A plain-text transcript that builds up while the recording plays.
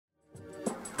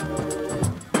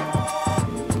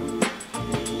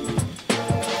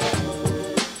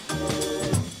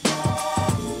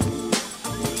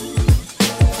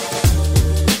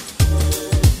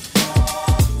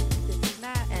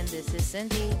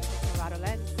Dorado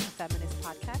Lens, a feminist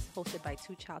podcast hosted by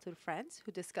two childhood friends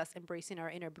who discuss embracing our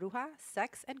inner bruja,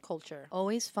 sex, and culture.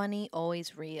 Always funny,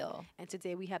 always real. And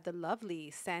today we have the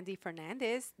lovely Sandy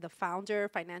Fernandez, the founder,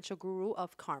 financial guru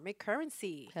of Karmic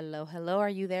Currency. Hello, hello. Are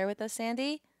you there with us,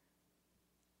 Sandy?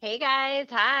 Hey guys,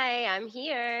 hi, I'm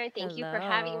here. Thank you for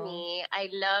having Hello. me. I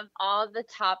love all the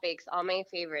topics, all my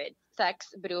favorites.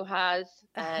 Sex, brujas,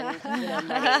 and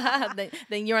money.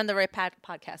 then you're on the right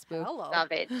podcast, boo. Hello. Love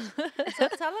it. So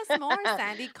tell us more,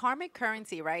 Sandy. Karmic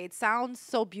currency, right? It sounds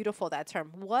so beautiful, that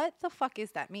term. What the fuck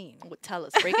is that mean? Tell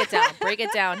us. Break it down. Break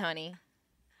it down, honey.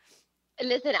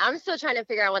 Listen, I'm still trying to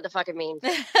figure out what the fuck it means.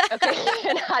 Okay,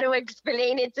 and how to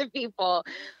explain it to people.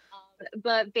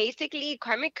 But basically,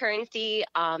 karmic currency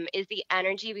is the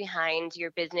energy behind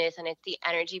your business, and it's the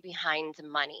energy behind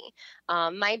money.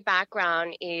 My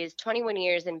background is 21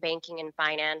 years in banking and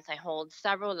finance. I hold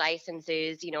several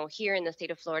licenses, here in the state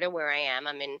of Florida where I am.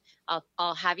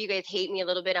 I'll have you guys hate me a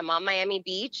little bit. I'm on Miami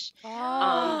Beach. So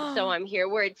I'm here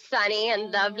where it's sunny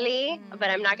and lovely, but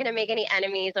I'm not going to make any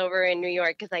enemies over in New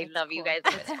York because I love you guys.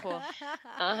 That's cool.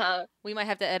 Uh-huh. We might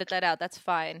have to edit that out. That's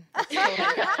fine. That's totally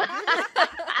fine.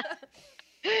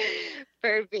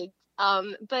 Perfect.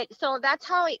 But so that's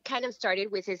how it kind of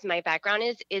started with my background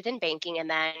is in banking. And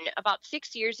then about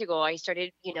 6 years ago, I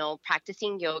started,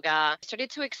 practicing yoga,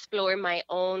 started to explore my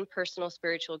own personal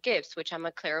spiritual gifts, which I'm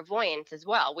a clairvoyant as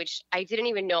well, which I didn't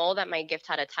even know that my gift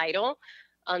had a title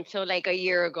until like a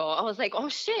year ago. I was like, oh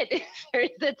shit, there's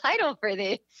a title for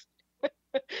this.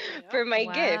 For my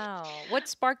gift. Wow. What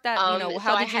sparked that? So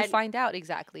How I did you had- find out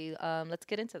exactly? Let's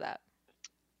get into that.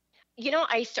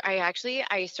 I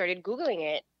started Googling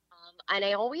it. And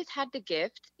I always had the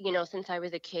gift, since I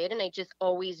was a kid, and I just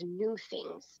always knew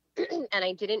things. And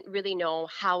I didn't really know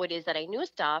how it is that I knew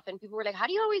stuff. And people were like, how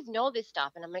do you always know this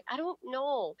stuff? And I'm like, I don't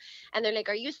know. And they're like,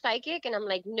 are you psychic? And I'm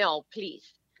like, no, please.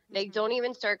 Like, don't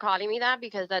even start calling me that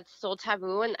because that's so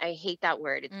taboo. And I hate that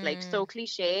word. It's like so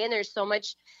cliche. And there's so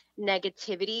much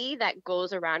negativity that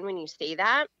goes around when you say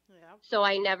that. Yeah. So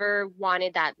I never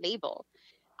wanted that label.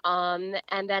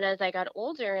 And then as I got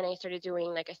older and I started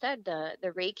doing, like I said, the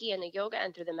Reiki and the yoga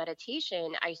and through the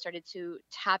meditation, I started to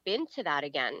tap into that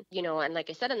again, and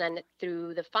like I said, and then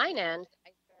through the finance,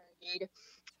 I started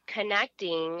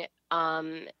connecting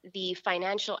the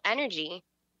financial energy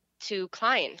to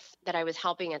clients that I was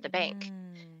helping at the bank.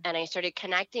 And I started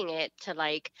connecting it to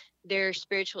like their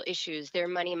spiritual issues, their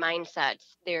money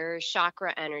mindsets, their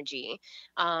chakra energy.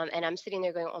 And I'm sitting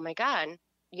there going, oh my God,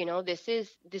 this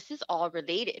is all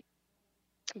related.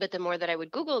 But the more that I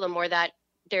would Google, the more that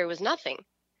there was nothing.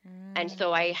 And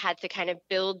so I had to kind of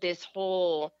build this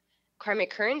whole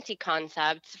karmic currency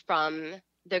concept from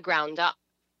the ground up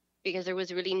because there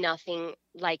was really nothing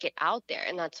like it out there.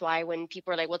 And that's why when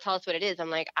people are like, well, tell us what it is, I'm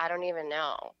like, I don't even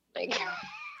know. Like,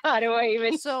 how do I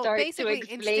even So start to basically,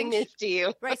 explain this to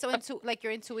you? Right. So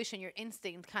your intuition, your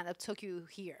instinct kind of took you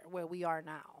here where we are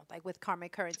now, like with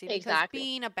karmic currency. Because Exactly.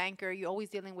 being a banker, you're always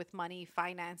dealing with money,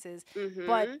 finances. Mhm.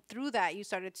 But through that, you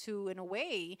started to, in a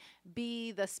way,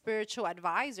 be the spiritual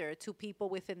advisor to people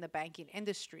within the banking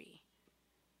industry.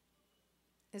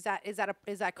 Is that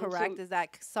correct? Is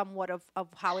that somewhat of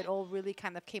how it all really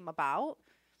kind of came about?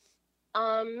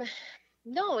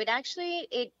 No,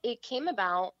 it came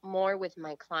about more with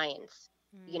my clients,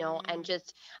 and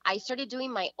just I started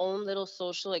doing my own little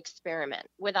social experiment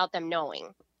without them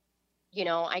knowing.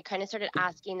 I kind of started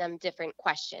asking them different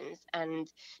questions and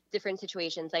different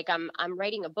situations. Like I'm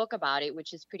writing a book about it,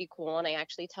 which is pretty cool, and I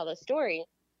actually tell a story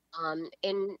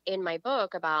in my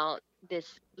book about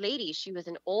this lady. She was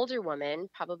an older woman,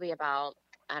 probably about,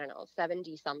 I don't know,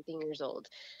 70 something years old.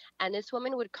 And this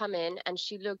woman would come in and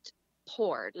she looked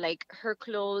poor. Like her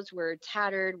clothes were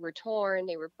tattered, were torn,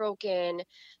 they were broken.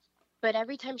 But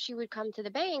every time she would come to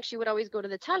the bank, she would always go to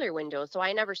the teller window. So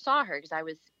I never saw her because I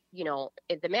was,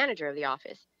 the manager of the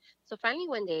office. So finally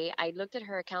one day I looked at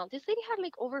her account. This lady had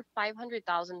like over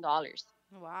 $500,000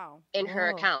 Wow. in her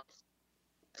Whoa. account.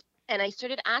 And I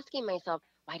started asking myself,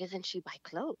 why doesn't she buy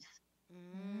clothes?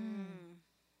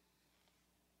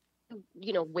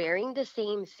 Wearing the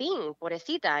same thing,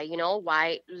 pobrecita,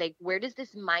 why, like, where does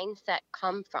this mindset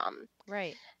come from?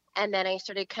 Right. And then I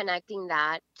started connecting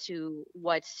that to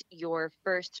what's your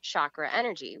first chakra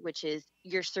energy, which is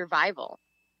your survival.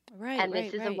 Right. And right,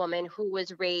 this is right. a woman who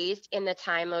was raised in the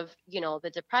time of,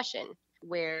 the Depression,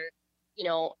 where,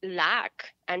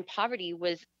 lack and poverty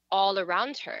was all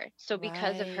around her. So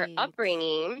because of her Right.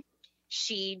 upbringing,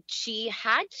 she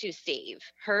had to save.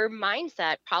 Her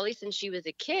mindset, probably since she was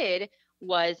a kid,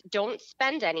 was don't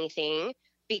spend anything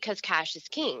because cash is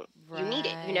king. You need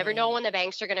it. You never know when the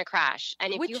banks are going to crash.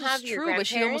 And if Which you is have your true, but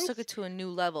she almost took grandparents, it to a new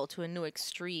level, to a new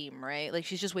extreme, right? Like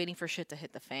she's just waiting for shit to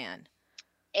hit the fan.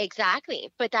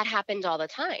 exactly. But that happened all the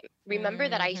time. Remember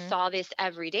that I Mm-hmm. saw this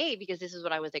every day because this is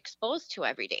what I was exposed to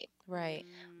every day. Right.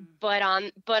 But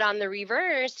on the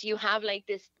reverse, you have like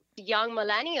this young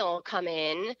millennial come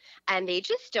in and they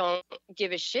just don't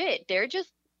give a shit. They're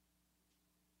just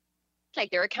like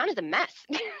their account is a mess.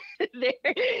 They're,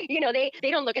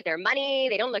 they don't look at their money.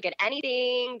 They don't look at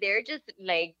anything. They're just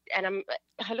like, and I'm,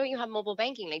 hello, you have mobile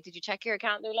banking. Like, did you check your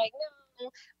account? They're like, no.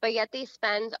 But yet they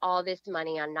spend all this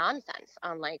money on nonsense,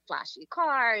 on like flashy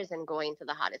cars and going to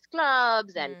the hottest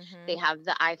clubs, and they Mm-hmm. have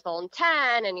the iPhone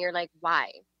 10, and you're like,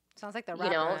 why? Sounds like the You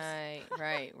know, rappers.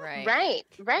 Right. right,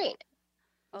 right,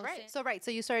 Oh, right.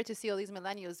 So you started to see all these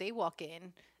millennials. They walk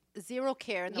in, zero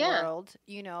care in the Yeah. world,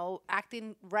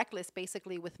 acting reckless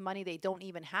basically with money they don't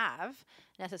even have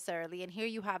necessarily. And here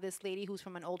you have this lady who's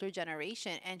from an older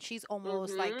generation, and she's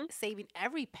almost like Mm-hmm. saving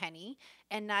every penny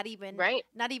and Right.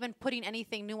 not even putting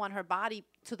anything new on her body,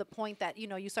 to the point that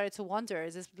you started to wonder,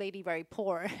 is this lady very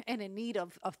poor and in need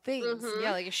of things? Mm-hmm.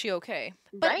 Yeah, like is she okay?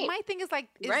 But Right. my thing is like,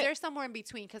 is Right. there somewhere in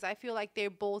between? Because I feel like they're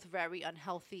both very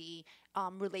unhealthy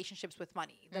relationships with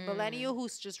money. The millennial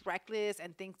who's just reckless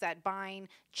and thinks that buying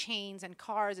chains and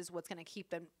cars is what's going to keep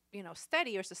them,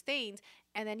 steady or sustained.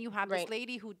 And then you have this Right.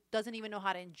 lady who doesn't even know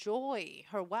how to enjoy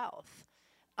her wealth.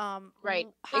 Right.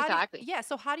 How do- Exactly. yeah.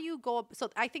 So how do you go? So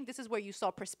I think this is where you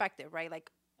saw perspective, right?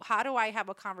 Like, how do I have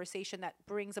a conversation that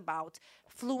brings about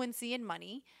fluency in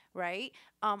money, right?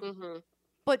 Mm-hmm.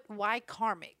 But why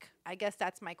karmic? I guess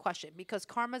that's my question, because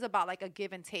karma is about like a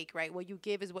give and take, right? What you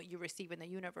give is what you receive in the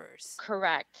universe.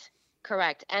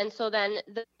 Correct. And so then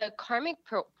the karmic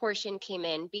portion came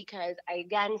in because I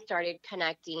again started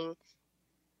connecting,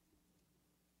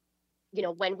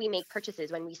 when we make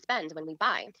purchases, when we spend, when we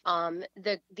buy,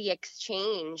 the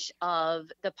exchange of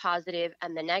the positive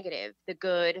and the negative, the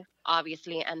good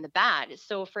obviously and the bad.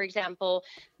 So for example,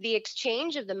 the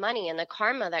exchange of the money and the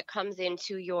karma that comes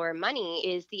into your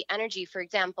money is the energy. For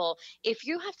example, if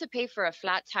you have to pay for a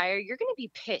flat tire, you're going to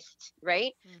be pissed,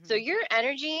 right? So Mm-hmm. your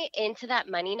energy into that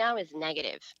money now is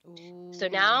negative. So Ooh.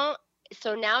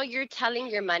 now you're telling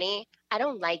your money, I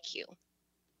don't like you.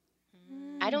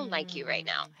 I don't like you right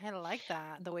now. I like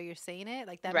that. The way you're saying it,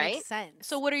 like that Right? makes sense.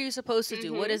 So what are you supposed to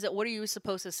do? What Mm-hmm. is it? What are you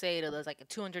supposed to say to those like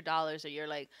 $200 that you're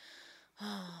like,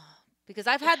 because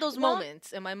I've had those Well,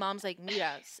 moments, and my mom's like,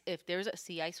 "Mira, if there's a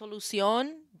si hay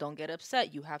solución, don't get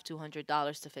upset. You have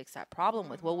 $200 to fix that problem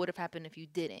with. What would have happened if you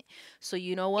didn't? So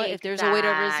you know what? If there's a way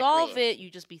to resolve exactly. it, you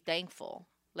just be thankful."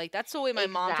 Like that's the way my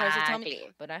mom tries to tell me.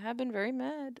 Exactly. But I have been very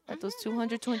mad at those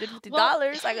 $250 Well,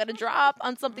 I got to drop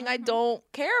on something I Mhm. don't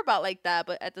care about like that.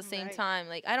 But at the same Right. time,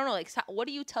 like I don't know, like what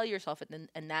do you tell yourself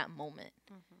in that moment?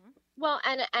 Mhm. well,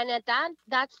 and at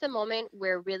that's the moment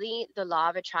where really the law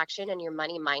of attraction and your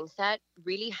money mindset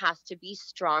really has to be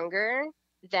stronger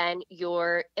than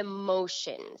your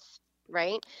emotions,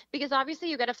 right? Because obviously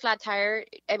you get a flat tire.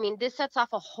 I mean, this sets off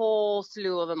a whole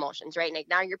slew of emotions, right? Like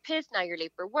now you're pissed, now you're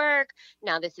late for work,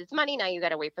 now this is money, now you got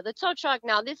to wait for the tow truck.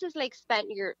 Now this is like spent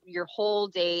your whole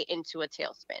day into a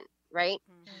tailspin, right?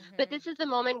 But this is the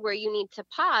moment where you need to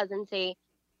pause and say,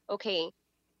 okay,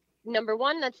 number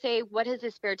one, let's say, what has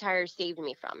this spare tire saved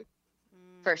me from?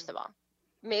 First of all,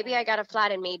 maybe I got a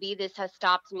flat and maybe this has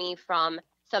stopped me from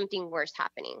something worse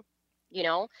happening,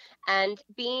 and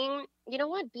being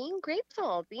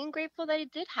grateful that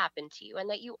it did happen to you and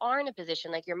that you are in a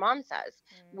position, like your mom says,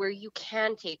 where you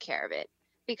can take care of it.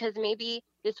 Because maybe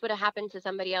this would have happened to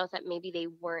somebody else that maybe they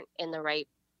weren't in the right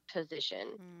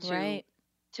position to Right.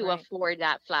 to Right. afford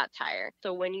that flat tire.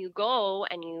 So when you go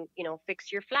and you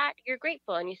fix your flat, you're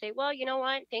grateful and you say, well, you know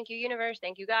what? Thank you, universe.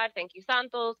 Thank you, God. Thank you,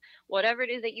 Santos. Whatever it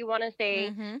is that you want to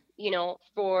say, Mm-hmm.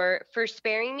 for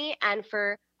sparing me and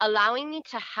for allowing me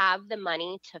to have the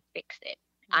money to fix it.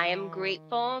 I am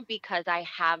grateful because I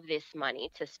have this money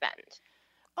to spend.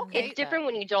 Okay. It's different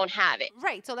when you don't have it,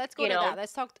 Right. So let's go you to know? that.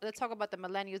 Let's talk about the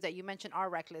millennials that you mentioned are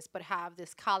reckless but have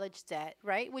this college debt,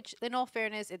 right? Which, in all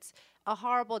fairness, it's a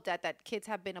horrible debt that kids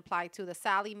have been applied to. The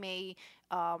Sally Mae,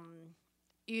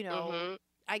 you know, hmm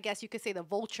I guess you could say the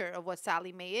vulture of what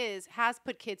Sally Mae is, has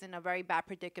put kids in a very bad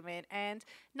predicament, and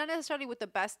not necessarily with the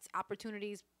best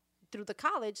opportunities through the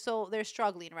college. So they're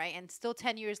struggling, right? And still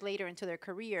 10 years later into their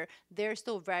career, they're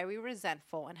still very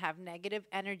resentful and have negative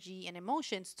energy and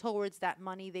emotions towards that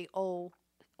money they owe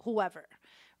whoever,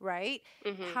 right?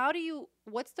 Mhm.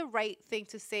 What's the right thing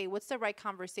to say? What's the right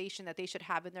conversation that they should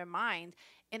have in their mind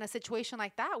in a situation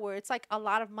like that where it's like a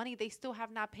lot of money they still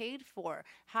have not paid for?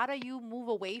 How do you move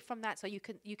away from that so you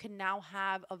can now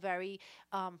have a very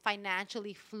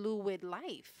financially fluid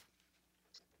life?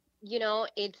 You know,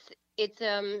 it's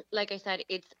like I said,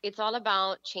 it's all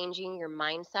about changing your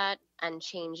mindset and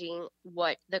changing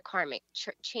what the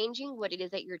changing what it is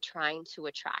that you're trying to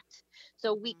attract.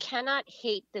 So we Mhm. cannot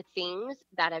hate the things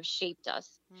that have shaped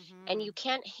us, and you Mhm.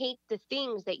 can't hate the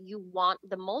things that you want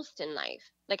the most in life.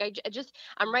 Like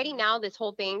I'm writing Mhm. now this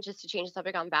whole thing just to change the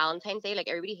subject on Valentine's Day. Like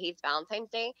everybody hates Valentine's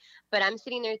Day, but I'm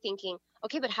sitting there thinking,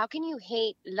 okay, but how can you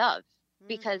hate love?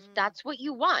 Because Mhm. that's what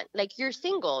you want. Like you're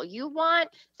single, you want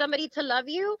somebody to love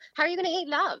you. How are you going to hate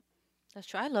love? That's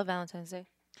true. I love Valentine's Day.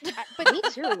 But Me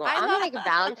too. I I'm love. like a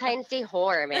Valentine's Day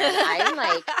whore, man. I'm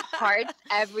like hearts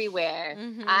everywhere.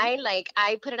 Mhm.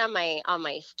 I put it on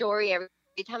my story every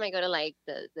time I go to like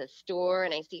the store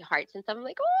and I see hearts and stuff. I'm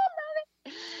like, oh, I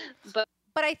love it. But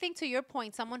But I think to your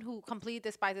point, someone who completely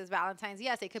despises Valentine's,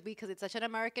 yes, it could be because it's such an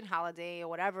American holiday or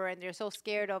whatever, and they're so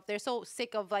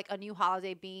sick of like a new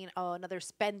holiday being another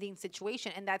spending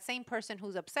situation. And that same person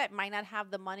who's upset might not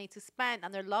have the money to spend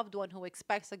on their loved one who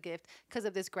expects a gift because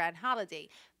of this grand holiday.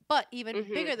 But even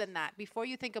hmm bigger than that, before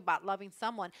you think about loving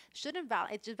someone, shouldn't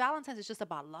it's just Valentine's is just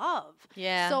about love.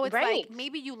 Yeah. So it's like right,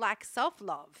 maybe you lack self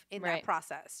love in that Right.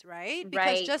 process, right?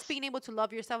 Because right, just being able to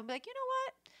love yourself and be like, you know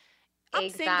what? I'm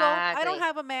single. I don't exactly.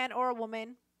 have a man or a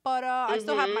woman, but I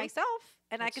still have hmm myself,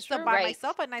 and I can That's still true. buy Right,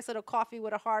 myself a nice little coffee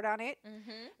with a heart on it.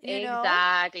 Mhm. You know,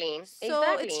 exactly,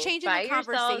 so it's exactly. changing the Buy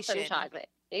yourself some conversation. chocolate.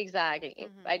 Exactly.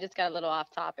 Hmm. I just got a little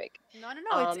off topic. No, no,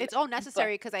 no. It's Um, it's all but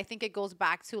necessary because I think it goes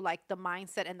back to like the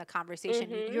mindset and the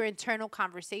conversation. hmm Your internal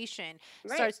conversation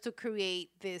right. starts to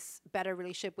create this better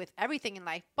relationship with everything in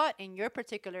life. But in your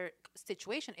particular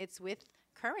situation, it's with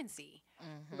currency.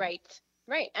 Mhm. Right.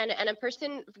 Right. And a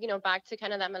person, back to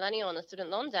kind of that millennial and the student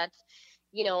loan debts,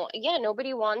 yeah,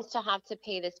 nobody wants to have to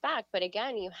pay this back, but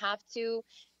again, you have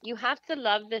to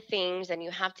love the things and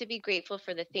you have to be grateful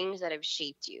for the things that have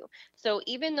shaped you. So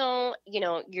even though,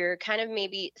 you're kind of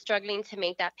maybe struggling to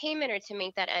make that payment or to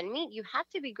make that end meet, you have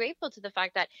to be grateful to the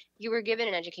fact that you were given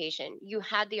an education, you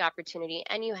had the opportunity,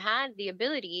 and you had the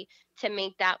ability to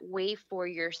make that way for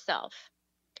yourself.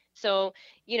 So,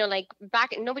 like back,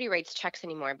 nobody writes checks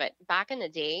anymore, but back in the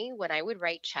day when I would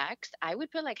write checks, I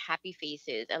would put like happy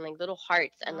faces and like little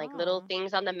hearts and like little Oh.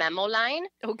 things on the memo line,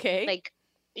 Okay. like,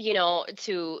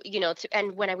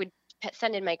 and when I would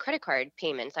send in my credit card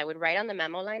payments, I would write on the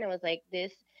memo line, I was like,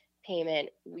 this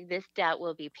debt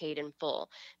will be paid in full,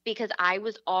 because I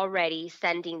was already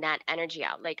sending that energy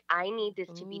out. Like, I need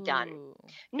this to be done.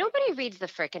 Ooh. Nobody reads the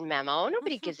frickin' memo.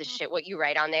 Nobody gives a shit what you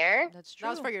write on there. That's That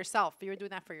was true. for yourself. You were doing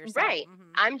that for yourself. Right.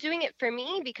 Hmm. I'm doing it for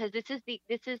me because this is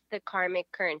the karmic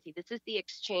currency. This is the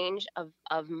exchange of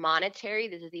monetary.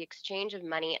 This is the exchange of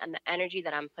money and the energy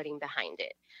that I'm putting behind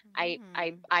it. I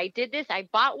I Hmm. I did this. I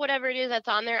bought whatever it is that's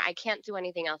on there. I can't do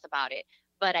anything else about it.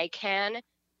 But I can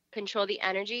control the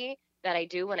energy that I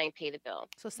do when I pay the bill.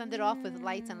 So send it off with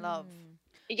lights and love. Mm.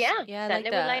 Yeah, Yeah, I send like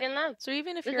it with light that. and love. So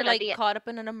even if you're Listen, at like the caught up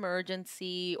in an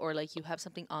emergency or like you have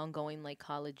something ongoing like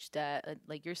college debt,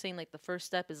 like you're saying like the first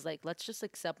step is like let's just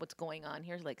accept what's going on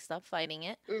here, like stop fighting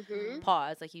it. mhm.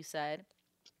 Pause, like you said.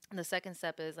 And the second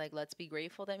step is like let's be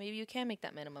grateful that maybe you can make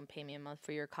that minimum payment a month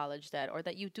for your college debt or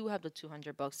that you do have the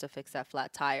 $200 to fix that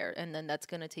flat tire and then that's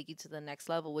going to take you to the next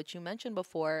level which you mentioned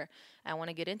before. I want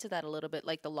to get into that a little bit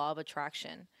like the law of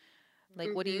attraction.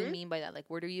 Like, what do you Mhm. mean by that? Like,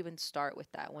 where do you even start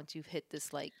with that once you've hit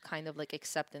this, like, kind of like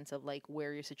acceptance of like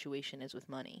where your situation is with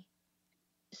money?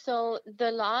 So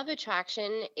the law of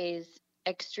attraction is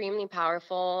extremely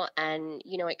powerful, and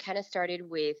it kind of started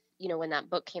with when that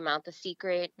book came out, The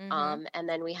Secret, Mm-hmm. and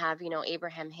then we have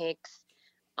Abraham Hicks,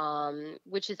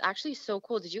 which is actually so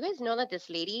cool. Did you guys know that this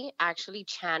lady actually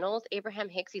channels Abraham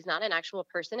Hicks? He's not an actual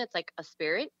person; it's like a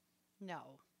spirit.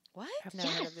 No, I've What?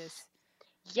 never heard Yes, of this.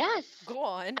 yes. Go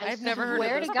on. I I've never heard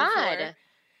of swear to this before. God.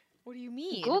 What do you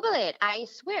mean? Google it. I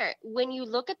swear. When you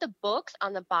look at the books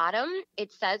on the bottom,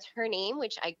 it says her name,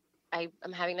 which I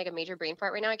am having like a major brain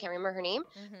fart right now. I can't remember her name,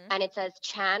 Mm-hmm. and it says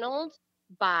channeled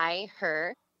by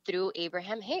her through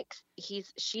Abraham Hicks.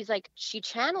 She's like she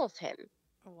channels him,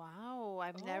 Wow,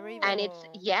 I've never and even. it's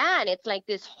Oh. yeah, and it's like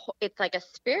it's like a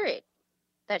spirit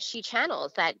that she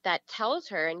channels that tells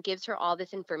her and gives her all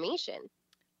this information.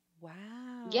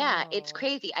 Yeah, it's Wow.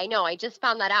 crazy. I know. I just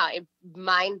found that out.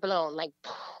 Mind blown. Like,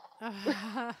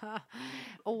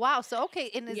 Oh wow. So okay,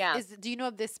 and is yeah. is do you know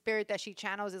if this spirit that she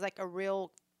channels is like a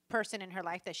real person in her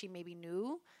life that she maybe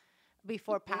knew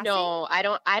before passing? No, I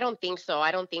don't think so.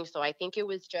 I don't think so. I think it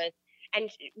was just And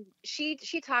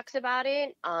she talks about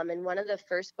it. And one of the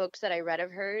first books that I read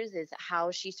of hers is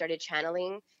how she started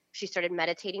channeling. She started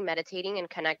meditating, and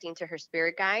connecting to her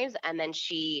spirit guides, and then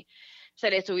se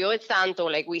le subió el santo,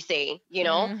 like we say, you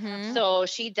know. Mm-hmm. So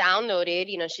she downloaded,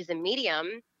 she's a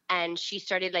medium, and she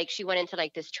started like she went into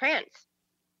like this trance,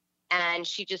 and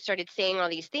she just started saying all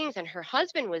these things, and her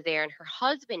husband was there, and her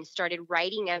husband started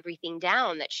writing everything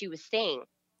down that she was saying.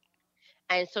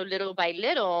 And so little by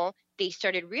little, they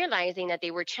started realizing that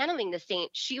they were channeling the same,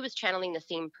 she was channeling the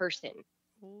same person.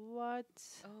 What?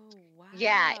 Oh, wow.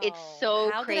 Yeah, it's so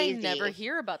How crazy. did I never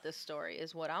hear about this story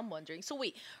is what I'm wondering. So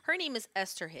wait, her name is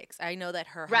Esther Hicks. I know that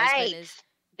her Right. husband is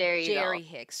There you Jerry go.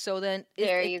 Hicks. So then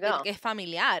There you go. es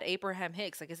familiar, Abraham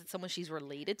Hicks. Like, is it someone she's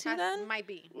related to then? Might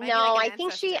be. No, like I an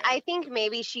think ancestor. I think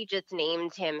maybe she just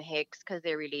named him Hicks because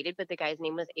they're related, but the guy's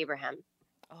name was Abraham.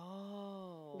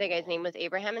 Oh. The guy's name was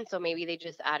Abraham, and so maybe they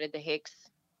just added the Hicks,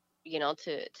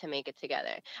 to make it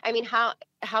together. I mean, how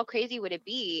crazy would it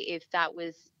be if that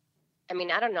was? I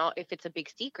mean, I don't know if it's a big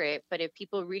secret, but if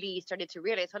people really started to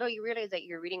realize, hello, you realize that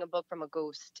you're reading a book from a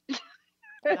ghost.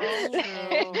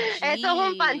 It's a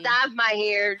whole fantasma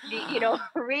here,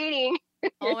 reading.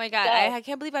 Oh my God. stuff. I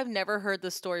can't believe I've never heard the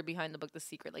story behind the book The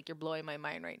Secret. Like, you're blowing my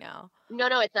mind right now. No,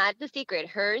 it's not The Secret.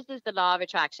 Hers is The Law of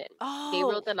Attraction. Oh. They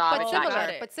wrote The Law of But Attraction. similar.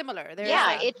 Got it. But similar.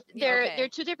 Yeah, There's they're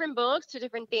two different books, two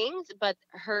different things, but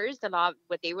hers,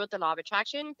 what they wrote, The Law of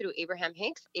Attraction through Abraham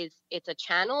Hicks, it's a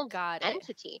channeled Got it.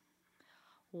 entity.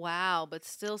 Wow, but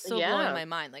still blowing Yeah. my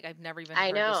mind. Like, I've never even I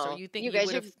heard this know. story. You think You you guys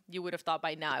would have you would have thought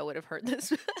by now I would have heard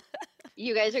this.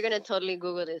 You guys are gonna totally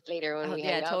Google this later when we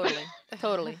hang yeah, up.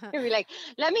 totally. You'll be like,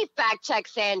 let me fact check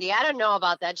Sandy. I don't know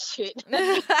about that shit.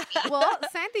 Well,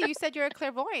 Sandy, you said you're a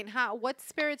clairvoyant. What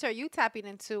spirits are you tapping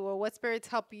into, or what spirits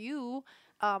help you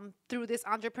through this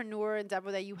entrepreneur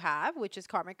endeavor that you have, which is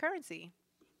karmic currency?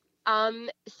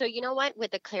 So you know what?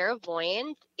 With the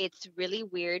clairvoyance, it's really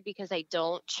weird because I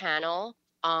don't channel.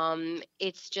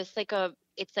 It's just like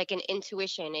it's like an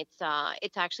intuition.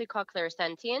 It's actually called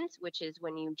clairsentience, which is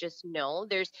when you just know.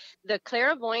 There's the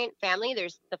clairvoyant family.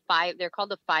 There's the five. They're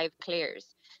called the five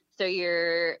clairs. So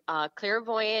you're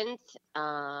clairvoyant,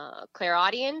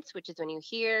 clairaudience, which is when you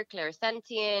hear,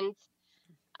 clairsentient,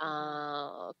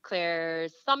 clair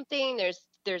something.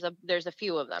 There's a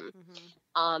few of them.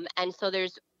 And so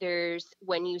there's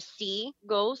when you see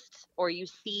ghosts or you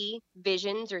see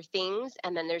visions or things,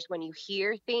 and then there's when you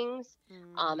hear things,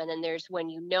 and then there's when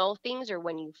you know things or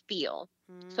when you feel.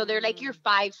 So they're like your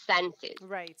five senses.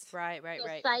 Right. So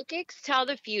psychics tell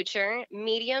the future,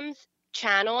 mediums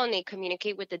channel and they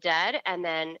communicate with the dead, and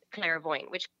then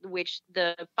clairvoyant, which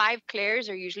the five clairs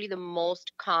are usually the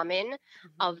most common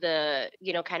of the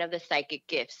kind of the psychic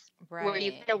gifts, where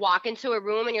you kind of walk into a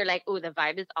room and you're like, oh, the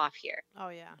vibe is off here. Oh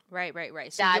yeah. Right.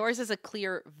 So yours is a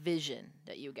clear vision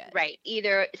that you get. Right.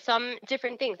 Either some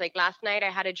different things. Like last night I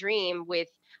had a dream with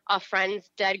a friend's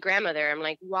dead grandmother. I'm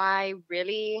like, why,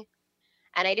 really?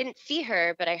 And I didn't see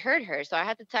her, but I heard her. So I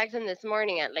had to text him this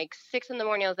morning at like 6 a.m.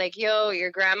 I was like, yo, your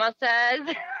grandma says,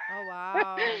 Oh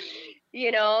wow.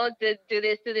 do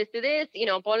this.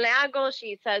 Ponle algo.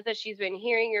 She says that she's been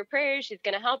hearing your prayers. She's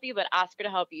going to help you, but ask her to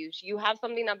help you. You have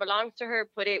something that belongs to her,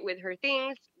 put it with her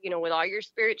things, with all your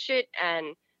spirit shit,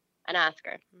 and ask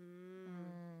her.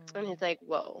 And he's like,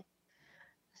 whoa.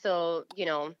 So,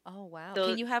 Oh, wow.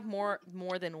 Can you have more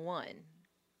than one?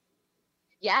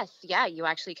 Yes, yeah, you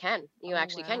actually can. You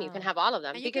can. You can have all of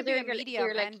them. And you because can be a medium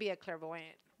like, and be a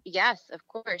clairvoyant. Yes, of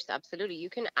course, absolutely. You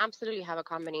can absolutely have a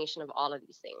combination of all of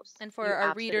these things. And for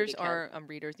our readers, do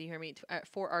you hear me?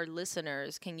 For our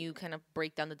listeners, can you kind of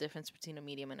break down the difference between a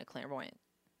medium and a clairvoyant?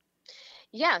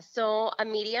 Yeah, so a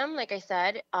medium, like I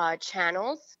said,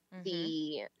 channels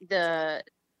the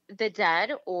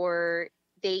dead, or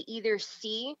they either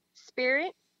see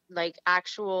spirit, like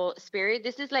actual spirit.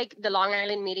 This is like the Long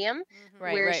Island medium,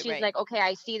 where she's like, okay,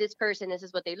 I see this person, this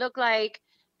is what they look like,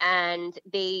 and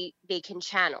they can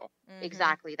channel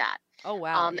exactly that. Oh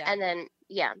wow.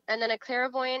 Yeah. And then a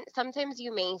clairvoyant, sometimes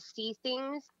you may see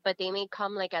things, but they may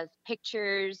come like as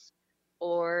pictures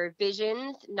or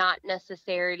visions, not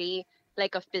necessarily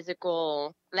like a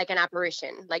physical, like an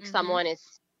apparition, like someone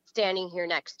is standing here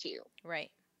next to you.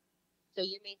 Right. So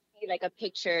you may see like a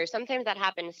picture. Sometimes that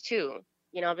happens too.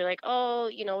 I'll be like, oh,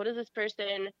 what is this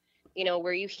person?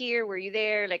 Were you here? Were you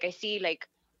there? Like I see like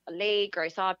a lake, or I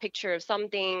saw a picture of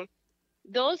something.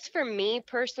 Those for me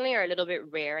personally are a little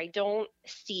bit rare. I don't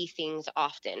see things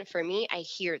often. For me, I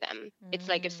hear them. It's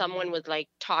like if someone was like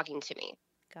talking to me.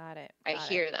 Got it. I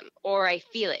hear them or I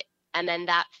feel it. And then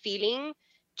that feeling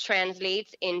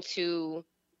translates into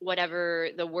whatever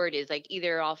the word is. Like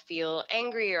either I'll feel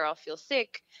angry or I'll feel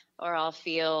sick or I'll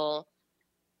feel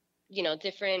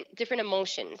different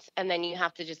emotions, and then you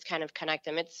have to just kind of connect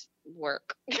them. It's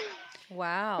work.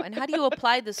 Wow. And how do you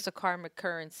apply this to karmic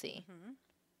currency? Mm-hmm.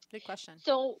 Good question.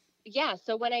 So yeah,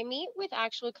 so when I meet with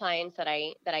actual clients that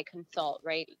I consult,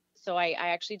 right? So I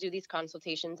actually do these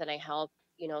consultations and I help,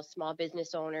 small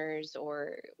business owners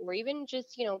or even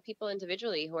just, people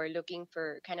individually who are looking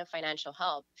for kind of financial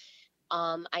help.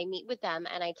 I meet with them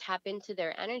and I tap into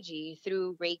their energy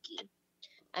through Reiki.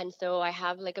 And so I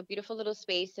have like a beautiful little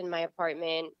space in my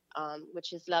apartment,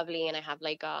 which is lovely. And I have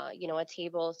like a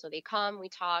table. So they come, we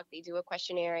talk, they do a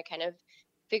questionnaire. I kind of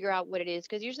figure out what it is.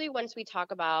 Because usually once we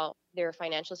talk about their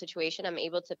financial situation, I'm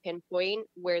able to pinpoint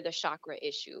where the chakra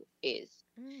issue is.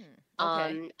 Mm,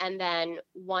 okay. And then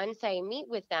once I meet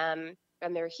with them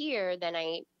and they're here, then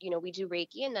we do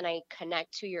Reiki and then I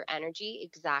connect to your energy.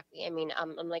 Exactly. I mean,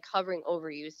 I'm like hovering over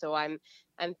you. So I'm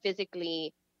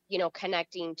physically,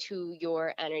 connecting to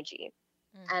your energy.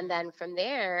 And Mm-hmm. then from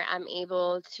there, I'm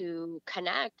able to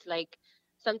connect like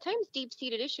sometimes deep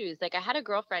seated issues. Like I had a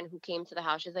girlfriend who came to the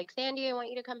house. She's like, Sandy, I want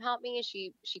you to come help me.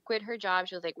 She quit her job.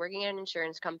 She was like working at an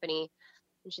insurance company.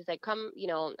 And she's like, come,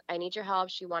 I need your help.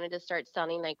 She wanted to start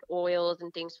selling like oils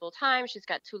and things full time. She's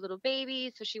got two little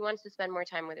babies. So she wants to spend more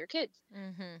time with her kids.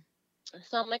 Mm-hmm.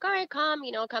 So I'm like, all right, come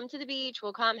to the beach.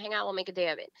 We'll come hang out. We'll make a day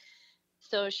of it.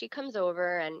 So she comes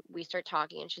over and we start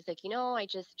talking, and she's like,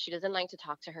 she doesn't like to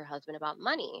talk to her husband about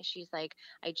money. She's like,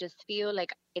 I just feel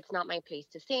like it's not my place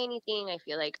to say anything. I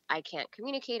feel like I can't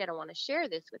communicate. I don't want to share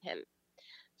this with him.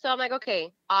 So I'm like,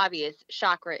 okay, obvious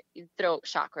chakra, throat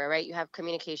chakra, right? You have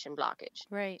communication blockage.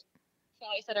 Right. So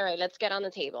I said, all right, let's get on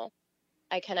the table.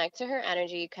 I connect to her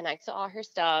energy, connect to all her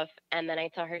stuff. And then I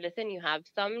tell her, listen, you have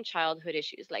some childhood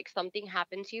issues, like something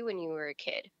happened to you when you were a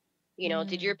kid.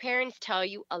 Did your Mm. parents tell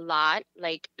you a lot?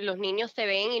 Like, los niños se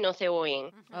ven y no se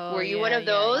oyen. Mm-hmm. Oh Were you one yeah, of yeah,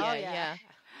 those? Oh yeah, yeah. yeah.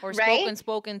 Or Right?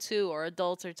 spoken to, or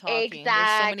adults are talking. There's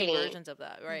so many Exactly. versions of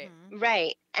that, right? Mm-hmm.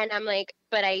 Right. And I'm like,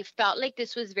 but I felt like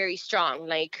this was very strong.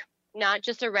 Like, not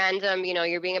just a random,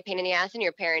 you're being a pain in the ass and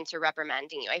your parents are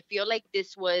reprimanding you. I feel like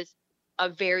this was a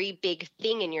very big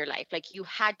thing in your life. Like, you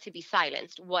had to be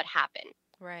silenced. What happened?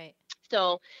 Right.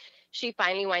 So she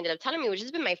finally winded up telling me, which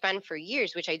has been my friend for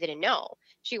years, which I didn't know.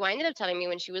 She winded up telling me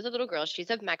when she was a little girl, she's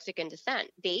of Mexican descent.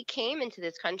 They came into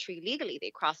this country legally,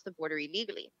 they crossed the border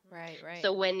illegally. Right, right.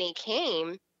 So when they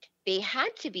came, they had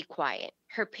to be quiet.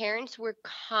 Her parents were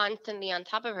constantly on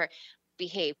top of her.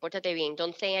 Behave, portate bien,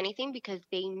 don't say anything, because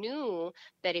they knew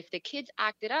that if the kids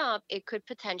acted up, it could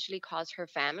potentially cause her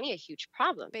family a huge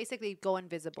problem. Basically, go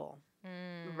invisible.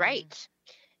 Mm. Right.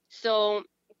 So,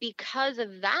 because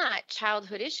of that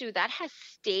childhood issue, that has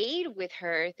stayed with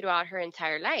her throughout her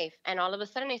entire life. And all of a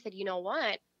sudden, I said, you know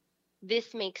what?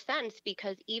 This makes sense,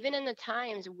 because even in the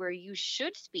times where you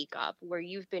should speak up, where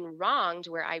you've been wronged,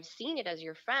 where I've seen it as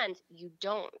your friend, you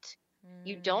don't.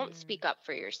 You don't Mm. speak up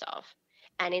for yourself.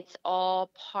 And it's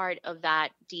all part of that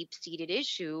deep seated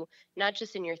issue, not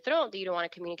just in your throat that you don't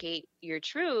want to communicate your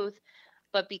truth,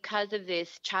 but because of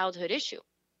this childhood issue.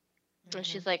 And Mm-hmm.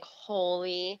 she's like,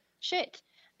 holy shit.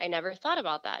 I never thought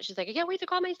about that. She's like, I can't wait to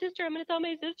call my sister. I'm going to tell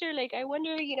my sister. Like, I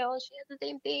wonder, she has the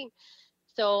same thing.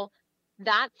 So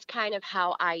that's kind of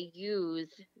how I use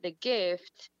the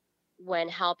gift when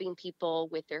helping people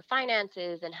with their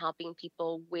finances and helping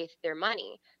people with their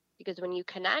money. Because when you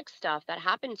connect stuff that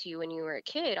happened to you when you were a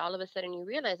kid, all of a sudden you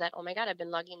realize that, oh my God, I've been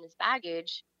lugging this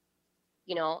baggage,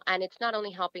 and it's not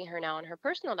only helping her now in her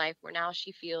personal life, where now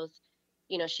she feels,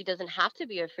 she doesn't have to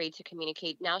be afraid to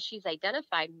communicate. Now she's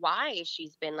identified why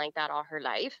she's been like that all her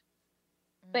life,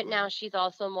 but Mm-hmm. now she's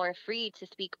also more free to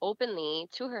speak openly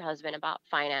to her husband about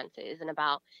finances and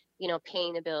about,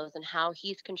 paying the bills and how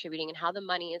he's contributing and how the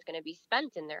money is going to be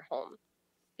spent in their home.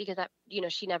 Because that,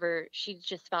 she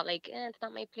just felt like, it's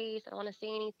not my place. I don't want to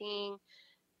say anything.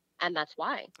 And that's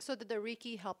why. So did the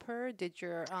Reiki help her? Did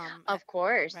your Of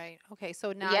course. right? Okay,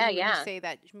 so now Yeah, you yeah. say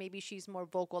that maybe she's more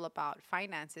vocal about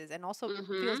finances and also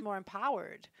feels Mhm. more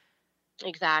empowered.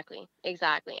 Exactly,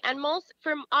 exactly. And most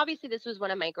from obviously this was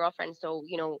one of my girlfriends, so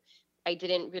I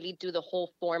didn't really do the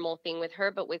whole formal thing with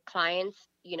her, but with clients,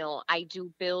 I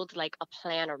do build like a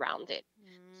plan around it.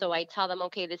 So I Mm. tell them,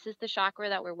 okay, this is the chakra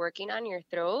that we're working on, your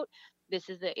throat. This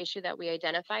is the issue that we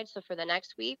identified. So for the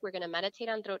next week, we're going to meditate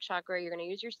on throat chakra. You're going to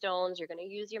use your stones. You're going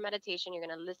to use your meditation. You're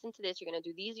going to listen to this. You're going to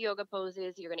do these yoga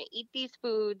poses. You're going to eat these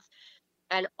foods.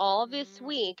 And all this Mm.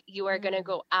 week, you are going to Mm.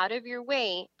 go out of your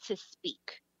way to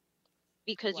speak,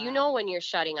 because you know Wow. when you're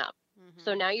shutting up.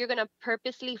 So Mm-hmm. now you're going to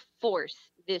purposely force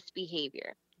this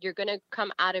behavior. You're going to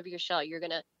come out of your shell. You're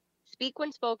going to speak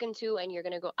when spoken to, and you're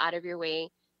going to go out of your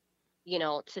way,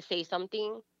 to say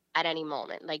something. at any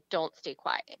moment. Like, don't stay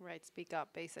quiet. Right. Speak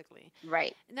up, basically.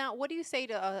 Right. Now, what do you say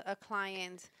to a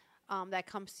client that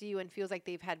comes to you and feels like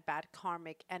they've had bad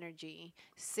karmic energy?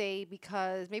 Say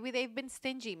because maybe they've been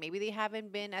stingy, maybe they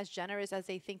haven't been as generous as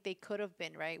they think they could have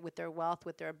been, right? With their wealth,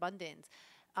 with their abundance.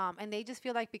 And they just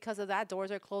feel like because of that,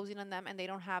 doors are closing on them, and they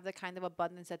don't have the kind of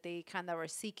abundance that they kind of are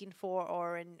seeking for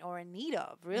or in need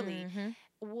of. Really, Mhm.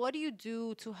 what do you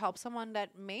do to help someone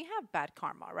that may have bad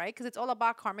karma, right? Because it's all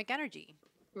about karmic energy.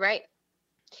 Right.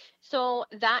 So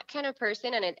that kind of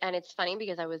person, and it's funny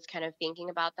because I was kind of thinking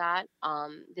about that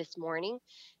this morning,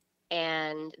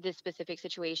 and this specific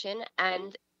situation,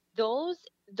 and those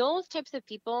those types of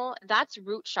people, that's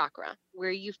root chakra,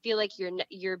 where you feel like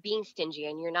you're being stingy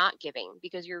and you're not giving,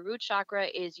 because your root chakra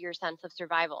is your sense of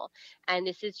survival, and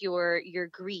this is your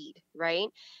greed, right?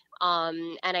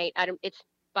 And I don't, it's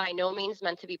by no means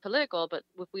meant to be political, but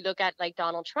if we look at like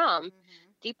Donald Trump,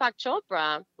 Mm-hmm. Deepak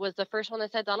Chopra was the first one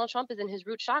that said Donald Trump is in his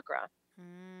root chakra.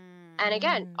 And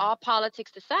again, Mm. all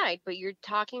politics aside, but you're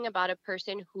talking about a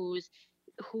person who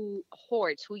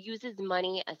hoards, who uses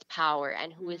money as power,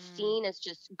 and who is Mm. seen as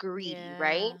just greedy,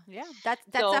 right? Yeah. Yeah, that's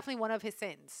So definitely one of his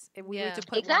sins. If we were Yeah. to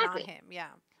put one on exactly, him,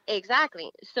 yeah.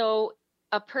 exactly. So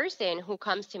a person who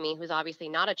comes to me who's obviously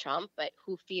not a Trump, but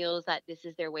who feels that this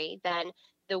is their way, then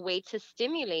the way to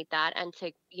stimulate that and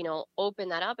to, open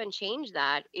that up and change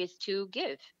that is to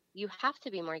give. You have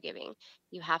to be more giving.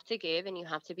 You have to give, and you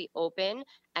have to be open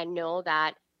and know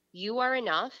that you are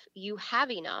enough, you have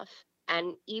enough.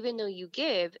 And even though you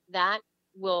give, that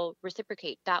will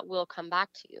reciprocate, that will come back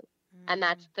to you. And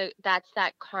Mm. that's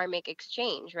that karmic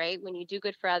exchange, right? When you do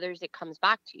good for others, it comes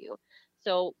back to you.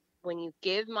 So when you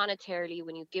give monetarily,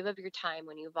 when you give of your time,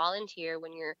 when you volunteer,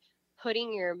 when you're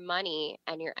putting your money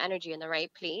and your energy in the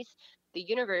right place, the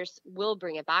universe will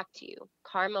bring it back to you.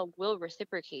 Karma will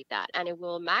reciprocate that, and it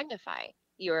will magnify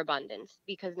your abundance,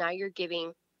 because now you're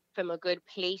giving from a good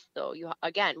place. Though, you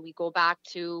again, we go back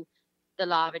to the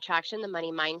law of attraction, the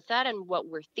money mindset, and what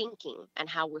we're thinking and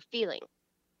how we're feeling.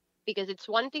 Because it's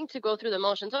one thing to go through the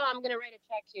motions. Oh, I'm going to write a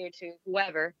check here to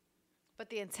whoever. But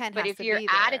the intent But has if to your be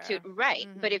attitude, there. right,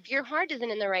 but Mm-hmm. if your heart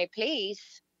isn't in the right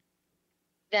place,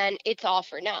 then it's all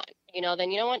for naught.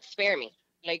 Then you know what? Spare me.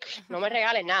 Like, no me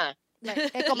regales nada. Like,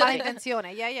 con Keep mala it.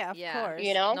 intenciones. Yeah, yeah, of Yeah.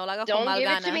 You course. know, No la hagas con don't mal give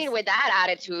it to me ganas. with that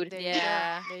attitude. There you go.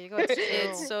 Yeah. There you go. It's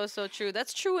It's true. so true.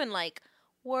 That's true in like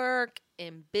work,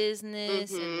 in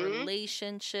business, in Mhm.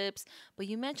 relationships. But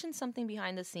you mentioned something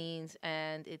behind the scenes,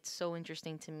 and it's so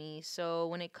interesting to me. So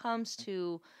when it comes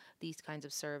to these kinds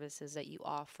of services that you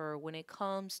offer, when it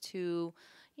comes to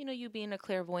you being a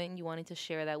clairvoyant, you wanting to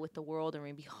share that with the world and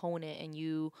maybe hone it, and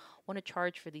you want to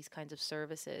charge for these kinds of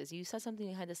services. You said something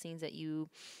behind the scenes that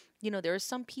there are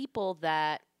some people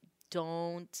that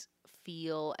don't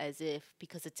feel as if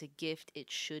because it's a gift it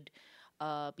should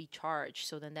be charged.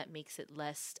 So then that makes it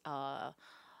less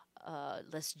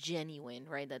genuine,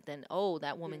 right? That then, oh,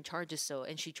 that woman charges so,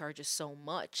 and she charges so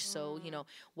much. So Mm.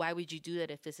 why would you do that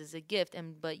if this is a gift?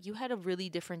 And but you had a really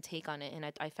different take on it, and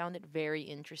I found it very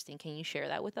interesting. Can you share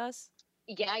that with us?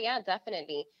 Yeah, yeah,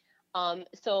 definitely.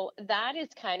 So that is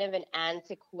kind of an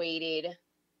antiquated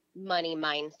money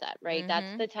mindset, right? That's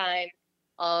Mm-hmm. the time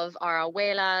of our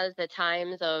abuelas, the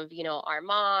times of, our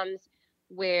moms,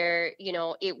 where,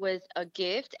 it was a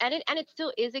gift, and it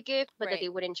still is a gift, but that Right. they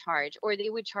wouldn't charge, or they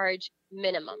would charge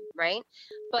minimum, right?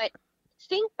 But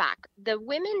think back, the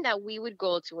women that we would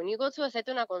go to, when you go to hacerte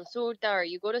una consulta, or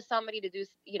you go to somebody to do,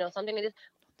 something like this,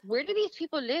 where do these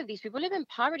people live? These people live in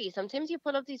poverty. Sometimes you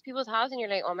pull up these people's house and you're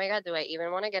like, oh my God, do I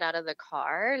even want to get out of the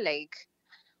car? Like,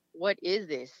 what is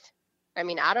this? I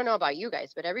mean, I don't know about you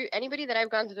guys, but anybody that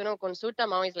I've gone to do no consulta,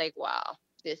 I'm always like, wow,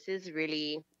 this is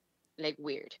really like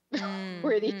weird.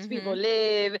 Where these people Mm-hmm.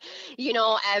 live,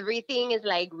 everything is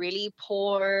like really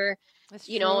poor, It's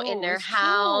in true. their It's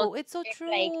house. true. It's so It's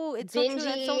like true. It's so true.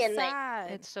 That's so dingy and like,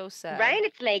 sad. It's so sad. right?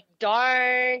 It's like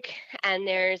dark, and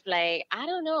there's like, I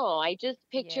don't know. I just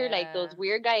picture like Yeah. those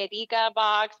weird galletica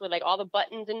box with like all the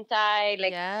buttons inside.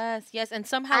 Like, Yes, yes, and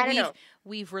somehow I don't we've know.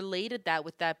 we've related that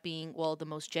with that being, well, the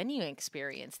most genuine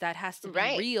experience. That has to be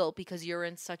Right, real because you're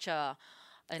in such an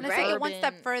And let's take right, it one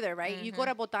step urban. further, right? You go Mhm.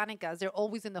 to botanicas, they're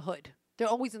always in the hood. They're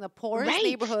always in the poorest right.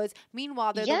 neighborhoods.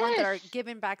 Meanwhile, they're the ones that Yes, are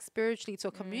giving back spiritually to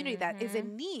a community that is Mhm.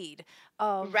 in need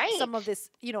of some right, of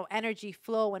this, energy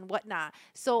flow and whatnot.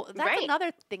 So that's right.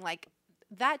 another thing, like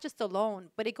that just alone,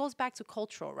 but it goes back to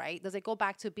cultural, right? Does it go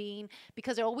back to being,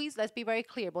 because they're always, let's be very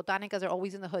clear, botanicas are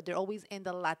always in the hood. They're always in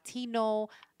the Latino,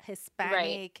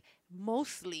 Right. Hispanic,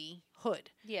 mostly hood,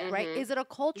 Yeah. right? Mhm. Is it a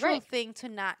cultural Right. thing to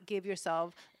not give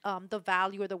yourself the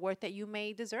value or the worth that you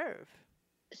may deserve?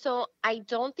 So I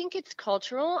don't think it's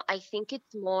cultural. I think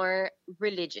it's more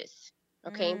religious.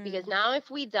 Okay. Because Mm. now, if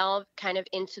we delve kind of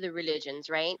into the religions,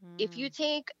 right? If you Mm.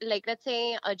 take, like, let's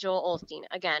say a Joel Osteen,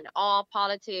 again, all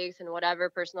politics and whatever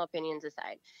personal opinions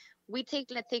aside, we take,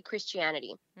 let's say,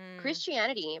 Christianity. Mm.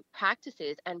 Christianity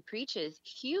practices and preaches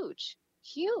huge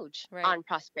Right. on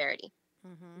prosperity.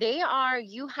 Mhm. They are,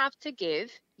 you have to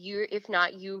give, you, if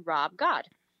not, you rob God,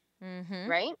 Mm-hmm.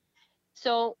 right?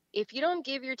 So if you don't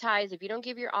give your tithes, if you don't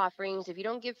give your offerings, if you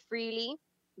don't give freely,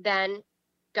 then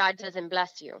God doesn't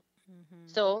bless you. Mhm.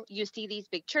 So you see these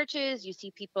big churches, you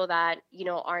see people that,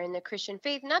 are in the Christian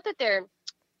faith, not that they're,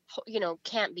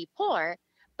 can't be poor,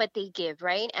 but they give,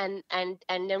 right? And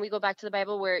then we go back to the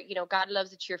Bible where, God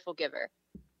loves a cheerful giver.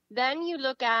 Then you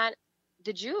look at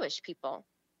the Jewish people.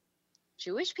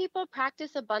 Jewish people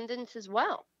practice abundance as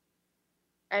well.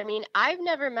 I mean, I've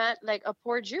never met like a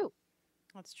poor Jew.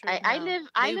 That's I, true. I No. live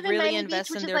I They live in really Miami Beach, invest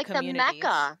which in is their like the communities.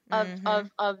 mecca of Mm-hmm.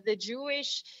 of of the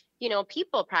Jewish,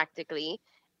 people practically.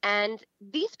 And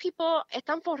these people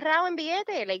están forrado en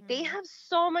billete. Like, they Mhm. have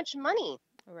so much money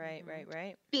Right, Mhm. right,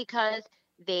 right. because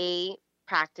they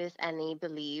practice and they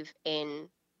believe in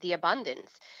the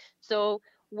abundance. So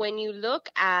when you look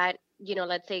at,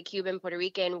 let's say Cuban, Puerto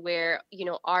Rican, where,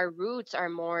 our roots are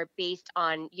more based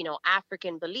on,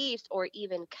 African beliefs or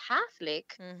even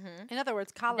Catholic, Mm-hmm. In other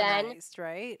words, then colonized,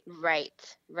 right?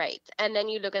 right, right. And then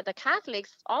you look at the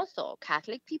Catholics also.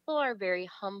 Catholic people are very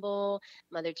humble.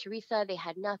 Mother Teresa, they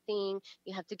had nothing.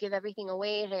 You have to give everything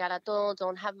away. Regala todo,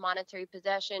 don't have monetary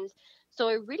possessions. So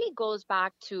it really goes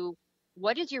back to,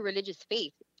 what is your religious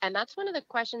faith? And that's one of the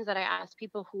questions that I ask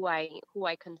people who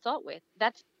I consult with.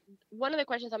 That's one of the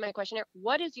questions on my questionnaire.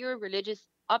 What is your religious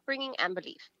upbringing and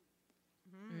belief?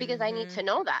 Mm. Because I need Mm-hmm. to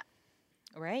know that.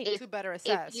 Right. If To better if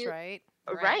assess, you right?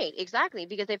 Right. Right, exactly.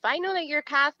 Because if I know that you're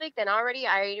Catholic, then I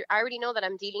already know that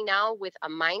I'm dealing now with a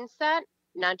mindset,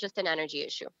 not just an energy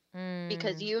issue.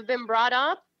 Because Mm. you've been brought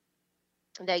up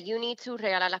that you need to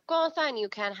regalar las cosas and you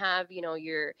can't have,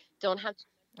 your don't have too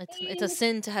much It's a things.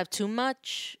 sin to have too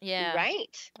much. Yeah.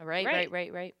 Right, Right, right, right.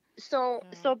 right, right. So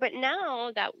but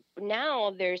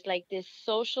now there's like this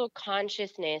social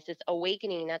consciousness, this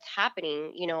awakening that's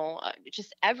happening,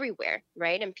 just everywhere,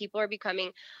 right? And people are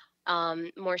becoming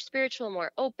more spiritual,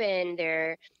 more open.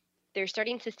 They're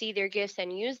starting to see their gifts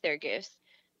and use their gifts.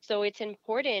 So it's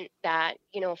important that,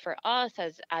 for us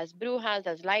as brujas,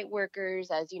 as light workers,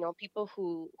 as, people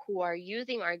who are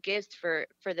using our gifts for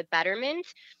the betterment,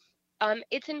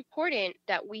 it's important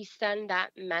that we send that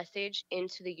message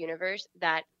into the universe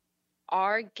that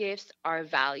our gifts are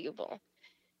valuable.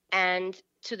 And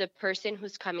to the person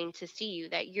who's coming to see you,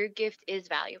 that your gift is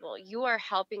valuable. You are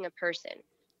helping a person.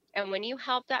 And when you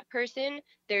help that person,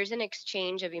 there's an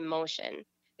exchange of emotion.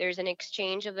 There's an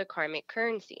exchange of the karmic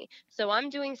currency. So I'm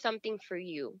doing something for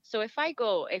you. So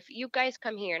if you guys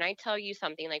come here and I tell you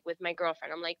something, like with my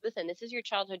girlfriend, I'm like, listen, this is your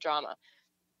childhood drama.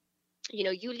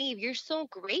 You leave, you're so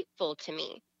grateful to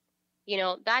me.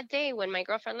 That day when my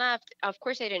girlfriend left, of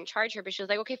course I didn't charge her, but she was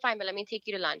like, okay, fine, but let me take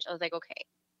you to lunch. I was like, okay.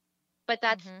 But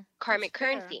that's Mm-hmm. That's karmic fair.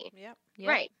 currency. Yep. Yep.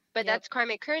 Right. But Yep. that's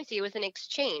karmic currency. It was an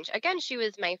exchange. Again, she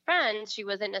was my friend. She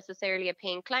wasn't necessarily a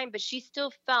paying client, but she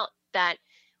still felt that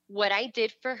what I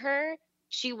did for her,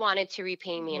 she wanted to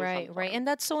repay me in some Right, right. form. And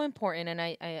that's so important. And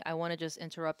I want to just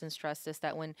interrupt and stress this,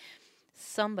 that when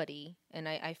somebody, and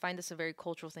I find this a very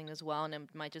cultural thing as well, and it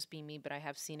might just be me, but I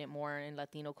have seen it more in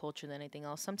Latino culture than anything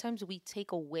else. Sometimes we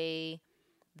take away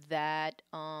that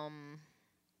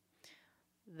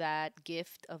that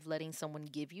gift of letting someone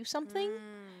give you something,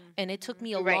 Mm. and it took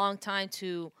me a Right. long time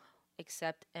to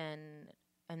accept and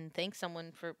thank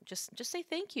someone for just say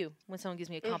thank you when someone gives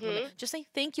me a compliment. Mhm. Just say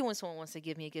thank you when someone wants to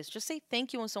give me a gift. Just say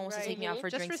thank you when someone wants to Right. take me out Mhm. for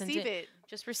Just drinks and receive it.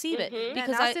 just receive it, Mhm. Man,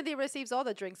 because now I Cindy receives all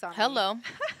the drinks on me. hello.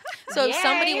 So if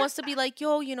somebody Yay. wants to be like,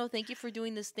 yo, thank you for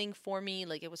doing this thing for me.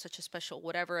 Like, it was such a special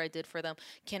whatever I did for them.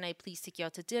 Can I please take you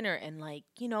out to dinner? And like,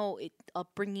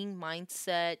 upbringing,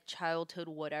 mindset, childhood,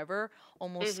 whatever,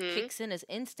 almost Mhm. kicks in as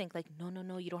instinct. Like, no, no,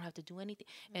 no, you don't have to do anything.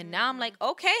 And now I'm Mhm. like,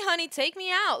 okay, honey, take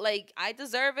me out. Like, I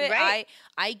deserve it. Right.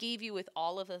 I gave you with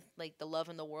all of the love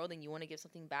in the world, and you want to give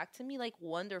something back to me. Like,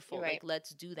 wonderful. Right. Like,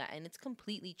 let's do that. And it's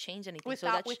completely changed anything. So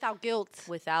Without that's without guilt.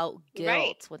 without Right.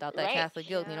 guilt, without that Right. Catholic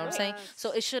guilt. You know what I'm Right. saying? So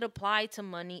Yes. it should apply to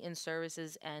money and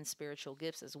services and spiritual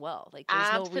gifts as well. Like,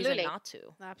 there's no reason Absolutely. not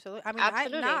to. Absolutely. I mean, I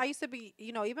Absolutely. used to be,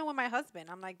 even with my husband,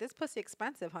 I'm like, this pussy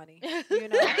expensive, honey. You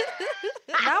know.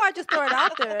 Now I just throw it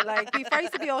out there. Like before, I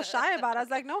used to be all shy about it. I was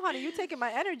like, no, honey, you taking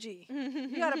my energy.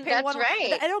 You gotta pay That's one.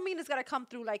 right. I don't mean it's gotta come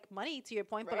through like money to your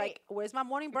point, but Right. like, where's my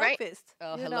morning Right. breakfast?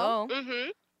 Oh, You know. hello.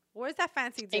 Mhm. Where's that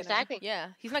fancy dinner? Exactly. Yeah,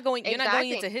 he's not going. You're not going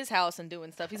into Exactly. his house and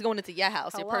doing stuff. He's going into your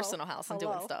house, your Hello? personal house, and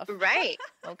doing Hello? stuff. Right.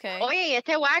 Okay. Oye,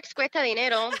 este wax cuesta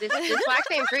dinero. This wax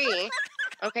ain't free.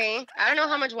 Okay. I don't know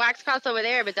how much wax costs over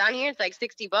there, but down here it's like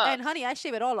 $60. And honey, I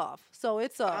shave it all off, so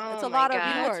it's a Oh my lot of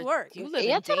God. it's work. You It's- live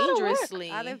Yeah, it's a lot of work.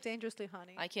 dangerously. I live dangerously,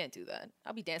 honey. I can't do that.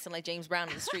 I'll be dancing like James Brown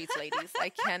in the streets, ladies. I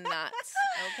cannot.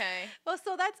 Okay. Well,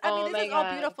 so that's, I Oh mean, my this is all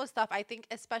God. beautiful stuff. I think,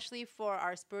 especially for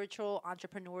our spiritual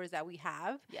entrepreneurs that we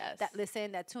have Yes. that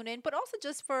listen, that tune in, but also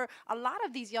just for a lot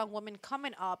of these young women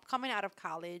coming up, coming out of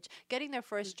college, getting their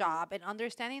 1st job and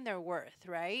understanding their worth,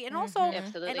 right? And also,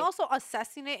 Absolutely. and also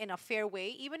assessing it in a fair way,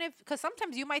 even if, because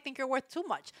sometimes you might think you're worth too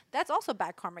much. That's also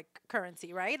bad karmic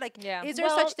currency, right? Like, Yeah. is there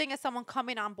Well- such thing as someone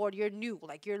coming on board? You're new,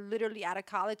 like you're literally out of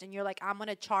college, and you're like, I'm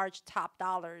gonna charge top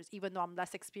dollars, even though I'm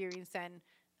less experienced than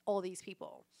all these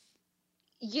people.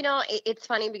 You know, it's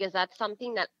funny because that's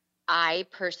something that I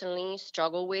personally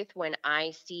struggle with when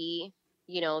I see,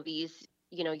 these,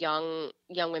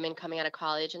 young women coming out of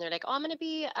college and they're like, "Oh, I'm going to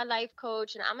be a life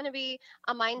coach and I'm going to be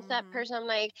a mindset Mhm. person." I'm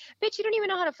like, "Bitch, you don't even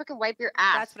know how to freaking wipe your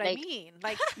ass." That's what like, I mean.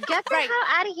 Like, get the Right. hell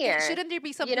out of here. shouldn't there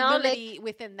be some You know, like, humility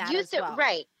within that Use as it well?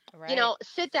 right. Right.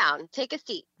 Sit down, take a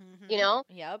seat, Mhm.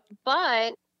 Yep.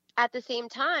 but at the same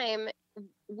time,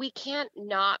 we can't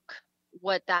knock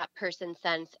what that person's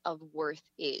sense of worth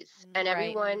is. And Right.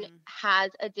 everyone Mhm.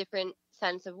 has a different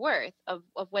sense of worth of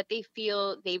what they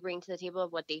feel they bring to the table,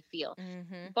 of what they feel.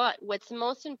 Mm-hmm. But what's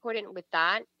most important with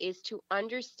that is to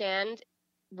understand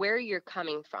where you're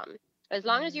coming from. As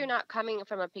long as you're not coming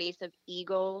from a place of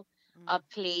ego, a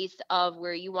place of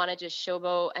where you want to just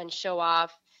showboat and show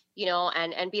off,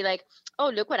 and be like, "Oh,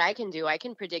 look what I can do. I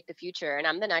can predict the future and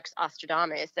I'm the next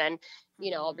Ostradamus and,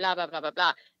 Mhm. blah, blah, blah, blah,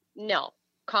 blah." No,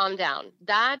 calm down.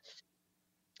 That's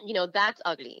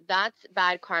ugly. That's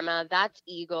bad karma. That's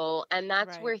ego. And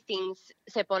that's Right. where things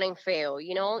se ponen feo.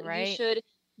 Right.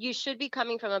 You should be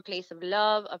coming from a place of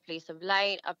love, a place of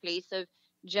light, a place of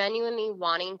genuinely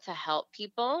wanting to help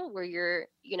people where you're,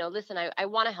 listen, I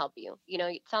want to help you.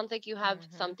 It sounds like you have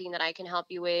Mhm. something that I can help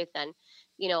you with. And,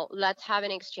 let's have an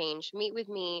exchange. Meet with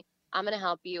me. I'm going to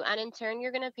help you. And in turn,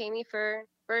 you're going to pay me for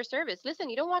a service. Listen,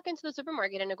 you don't walk into the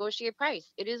supermarket and negotiate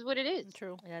price. It is what it is.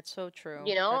 True. That's so true. And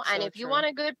That's so if you true. want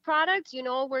a good product, you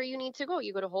know where you need to go.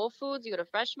 You go to Whole Foods, you go to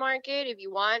Fresh Market. If you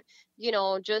want,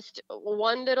 just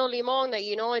one little limon that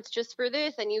it's just for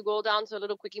this, and you go down to a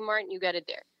little quickie mart and you get it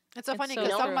there. It's so It's funny so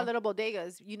because talking about true. little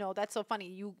bodegas, that's so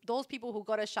funny. Those people who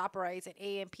go to ShopRites and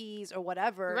AMPs or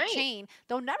whatever Right. chain,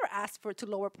 they'll never ask for to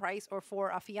lower price or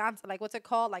for a fianza, like what's it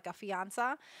called, like a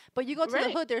fianza. But you go to the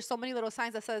Right. hood, there's so many little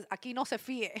signs that says "Aquí no se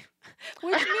fie,"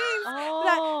 which means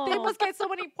that they Oh. must get so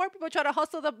many poor people try to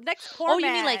hustle the next poor Oh, you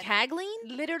mean like man. haggling?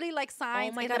 Literally like Oh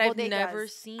signs my in god, the I've bodegas. never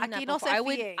seen that Aquí no before. se I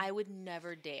would, fie. I would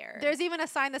never dare. There's even a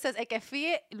sign that says "El que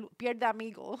fie pierde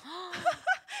amigo."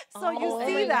 So you Oh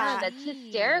see my that. God, that's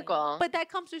hysterical. But that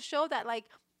comes to show that, like,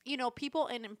 people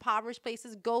in impoverished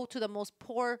places go to the most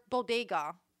poor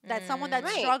bodega. That's someone that's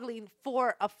Right. struggling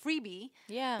for a freebie,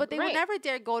 Yeah. but they would Right. never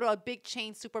dare go to a big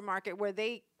chain supermarket where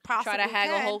they try possibly to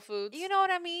haggle can. Whole Foods. You know what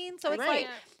I mean? So it's Right. like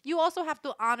you also have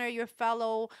to honor your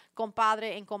fellow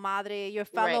compadre and comadre, your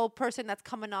fellow person that's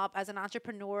coming up as an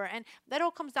entrepreneur. And that all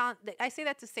comes down, I say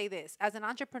that to say this, as an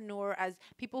entrepreneur, as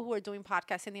people who are doing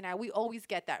podcasts, Cindy and I, we always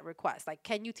get that request. Like,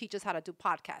 can you teach us how to do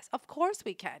podcasts? Of course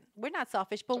we can. We're not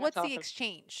selfish, but That's what's the awesome.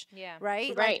 exchange? Yeah. Right?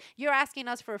 Like, Right. you're asking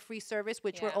us for a free service,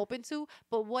 which we're Yeah. open to,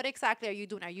 but what exactly are you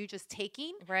doing? Are you just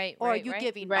taking? Right. Or right, are you right.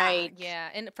 giving Right. back? Yeah,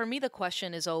 and for me, the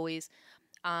question is always,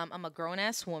 I'm a grown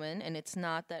ass woman, and it's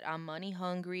not that I'm money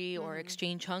hungry or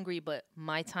exchange hungry, but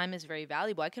my time is very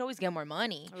valuable. I could always get more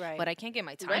money, Right. but I can't get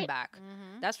my time Right. back.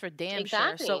 Mhm. That's for damn sure.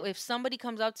 So Exactly. if somebody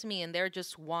comes up to me and they're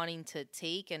just wanting to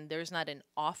take, and there's not an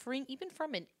offering, even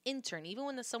from an intern, even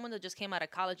when there's someone that just came out of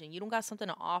college and you don't got something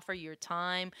to offer, your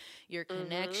time, your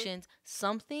connections,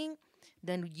 something,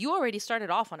 then you already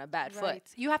started off on a bad foot. Right.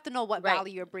 You have to know what Right.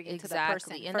 value you're bringing to the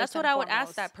person. Exactly, and first that's what I would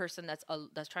ask foremost. that person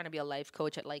that's trying to be a life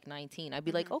coach at like 19. I'd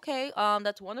be like, okay,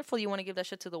 that's wonderful. You want to give that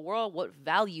shit to the world. What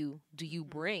value do you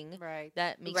bring Right.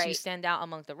 that makes you Right. stand out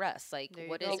among the rest? Like, There you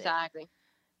what go. is it? Exactly.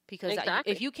 Because Exactly.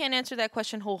 if you can't answer that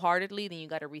question wholeheartedly, then you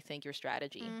got to rethink your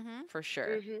strategy Mhm. for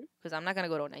sure. Mhm. Because I'm not gonna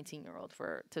go to a 19-year-old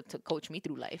to coach me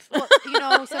through life. Well,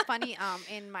 it's so funny.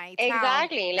 In my town,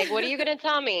 Exactly. Like, what are you gonna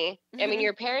tell me? I mean, Mhm.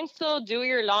 your parents still do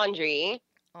your laundry.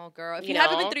 Oh, girl. If You you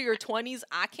haven't been know? through your 20s,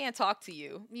 I can't talk to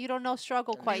you. You don't know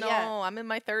struggle quite no, yet. I'm in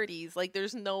my 30s. Like,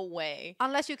 there's no way.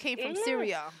 Unless you came from Yeah.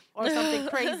 Syria or something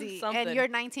crazy, and Something. you're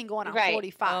 19 going on Right.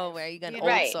 45. Oh, where are you getting know? old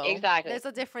Right, so? exactly. There's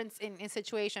a difference in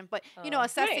situation, but Oh.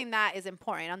 assessing that is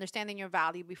important. Understanding your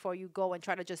value before you go and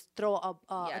try to just throw a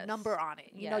Yes. number on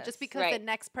it. You know, Yes. just because the Right.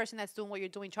 next person that's doing what you're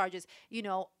doing charges,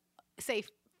 say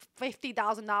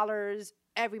 $50,000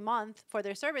 every month for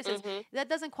their services, Mhm. that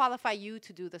doesn't qualify you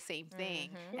to do the same thing.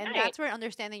 Mhm. And Right. that's where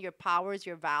understanding your powers,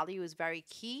 your value is very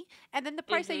key. And then the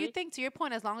price that you Mhm. think, to your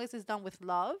point, as long as it's done with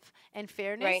love and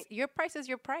fairness, Right. your price is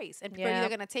your price. And people are Yeah. either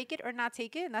going to take it or not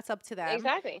take it, and that's up to them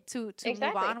Exactly. to move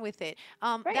Exactly. on with it.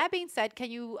 Right. That being said,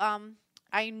 can you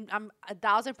I'm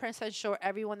 1,000% sure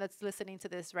everyone that's listening to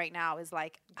this right now is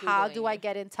like, how do Googling I you.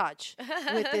 get in touch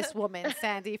with this woman,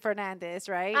 Sandy Fernandez,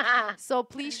 right? So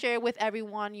please share with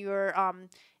everyone your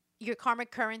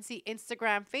Karmic Currency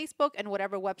Instagram, Facebook, and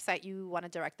whatever website you want to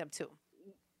direct them to.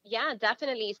 Yeah,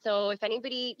 definitely. So if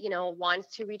anybody,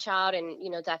 wants to reach out and,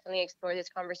 definitely explore this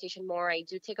conversation more, I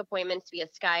do take appointments via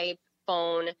Skype,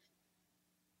 phone,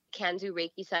 can do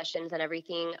Reiki sessions and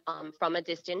everything from a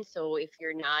distance. So if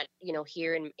you're not,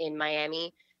 here in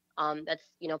Miami, that's,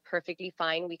 perfectly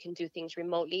fine. We can do things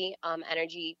remotely.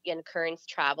 Energy and currents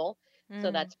travel. So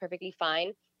Mm. that's perfectly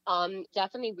fine.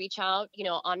 Definitely reach out,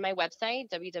 on my website,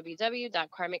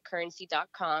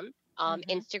 www.karmiccurrency.com. Mhm.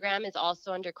 Instagram is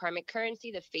also under Karmic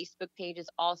Currency. The Facebook page is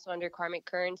also under Karmic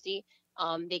Currency.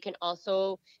 They can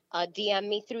also DM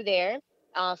me through there.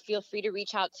 Feel free to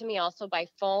reach out to me also by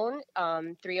phone,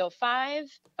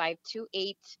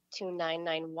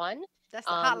 305-528-2991. That's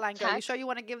the hotline, girl. You Text. sure you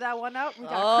want to give that one up? We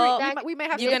got Oh, we may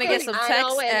have You're some going to get creep. some I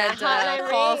know, texts and and the hotline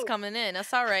calls rings. coming in.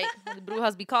 That's all right. The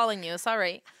Brujas be calling you. It's all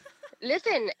right.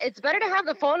 Listen, it's better to have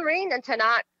the phone ring than to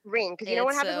not ring. Because you know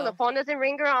what It's happens when so. the phone doesn't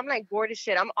ring, girl? I'm like bored as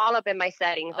shit. I'm all up in my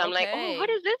settings. I'm like, oh, what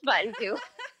Okay. does this button do?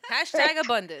 Hashtag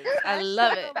abundance. I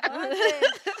love it. Hashtag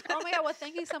abundance. Oh my God. Well,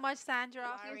 thank you so much, Sandra.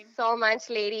 Thank you so much,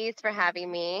 ladies, for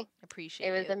having me. Appreciate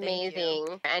It was you. Thank you.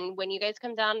 amazing. And when you guys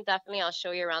come down, definitely I'll show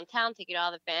you around town, take you to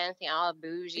all the fancy, all the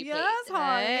bougie Yes, places.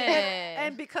 honey. Hey.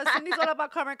 And because Cindy's all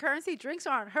about Karmic Currency, drinks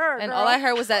are on her. And girl. all I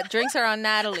heard was that drinks are on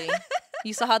Natalie.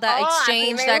 You saw how that Oh, así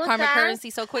exchanged me that karmic gusta. currency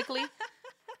so quickly?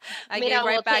 I Mira, gave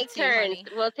right we'll back take to you, turns. honey.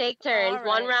 We'll take turns. All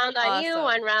One right. round on you, Awesome.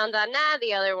 one round on that,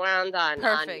 the other round on me.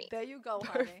 Perfect. There you go,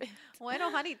 honey. Perfect.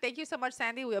 Bueno, honey, thank you so much,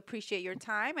 Sandy. We appreciate your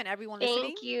time and everyone listening.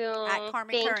 Thank you. at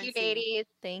Karmic Thank Currency. you, ladies.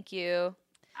 Thank you.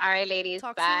 All right, ladies.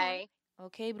 Talk soon. Bye.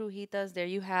 Okay, brujitas, there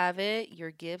you have it.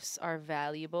 Your gifts are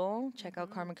valuable. Check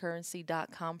out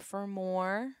karmiccurrency.com for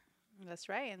more. That's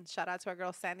right. And shout out to our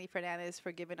girl Sandy Fernandez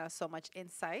for giving us so much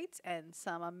insight and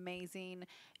some amazing,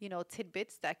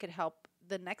 tidbits that could help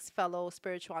the next fellow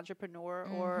spiritual entrepreneur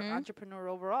or entrepreneur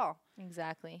overall.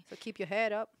 Exactly. So keep your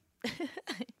head up.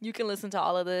 You can listen to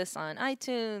all of this on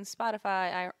iTunes,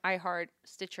 Spotify, iHeart,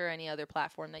 Stitcher, any other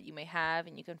platform that you may have.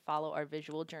 And you can follow our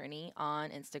visual journey on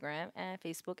Instagram and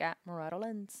Facebook at Murado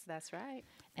Lens. That's right.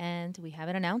 And we have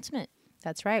an announcement.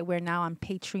 That's right. We're now on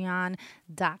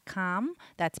patreon.com.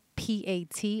 That's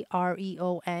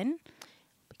Patreon.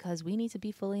 Because we need to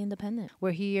be fully independent.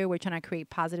 We're here. We're trying to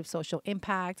create positive social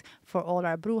impact for all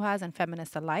our brujas and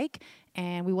feminists alike.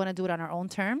 And we want to do it on our own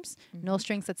terms. No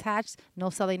strings attached. No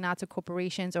selling out to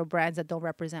corporations or brands that don't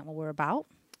represent what we're about.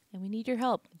 And we need your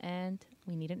help. And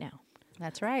we need it now.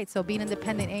 That's right. So being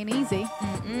independent ain't easy,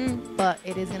 but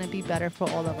it is going to be better for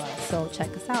all of us. So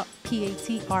check us out.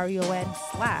 Patreon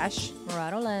 /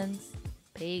 Murado Lens.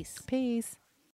 Peace. Peace.